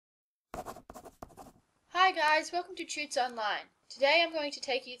Hi guys, welcome to Tutes Online. Today I'm going to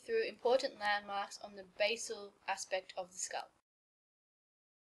take you through important landmarks on the basal aspect of the skull.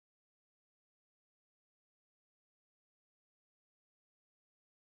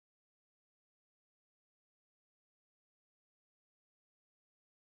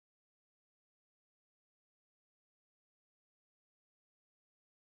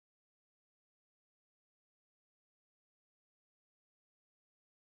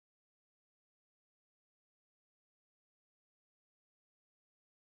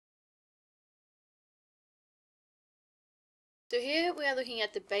 So here we are looking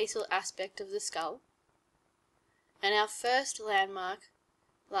at the basal aspect of the skull, and our first landmark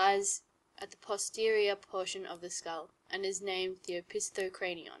lies at the posterior portion of the skull and is named the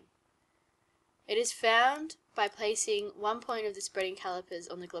opisthokranion. It is found by placing one point of the spreading calipers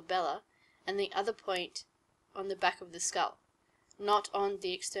on the glabella and the other point on the back of the skull, not on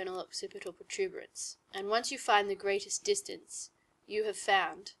the external occipital protuberance. And once you find the greatest distance, you have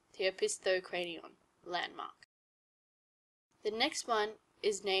found the opisthokranion landmark. The next one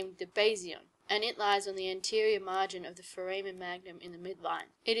is named the basion, and it lies on the anterior margin of the foramen magnum in the midline.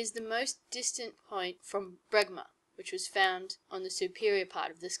 It is the most distant point from bregma, which was found on the superior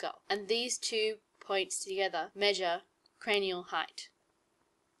part of the skull, and these two points together measure cranial height.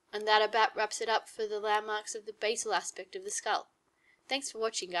 And that about wraps it up for the landmarks of the basal aspect of the skull. Thanks for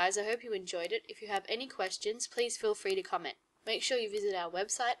watching, guys. I hope you enjoyed it. If you have any questions, please feel free to comment. Make sure you visit our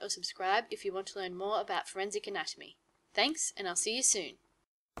website or subscribe if you want to learn more about forensic anatomy. Thanks, and I'll see you soon.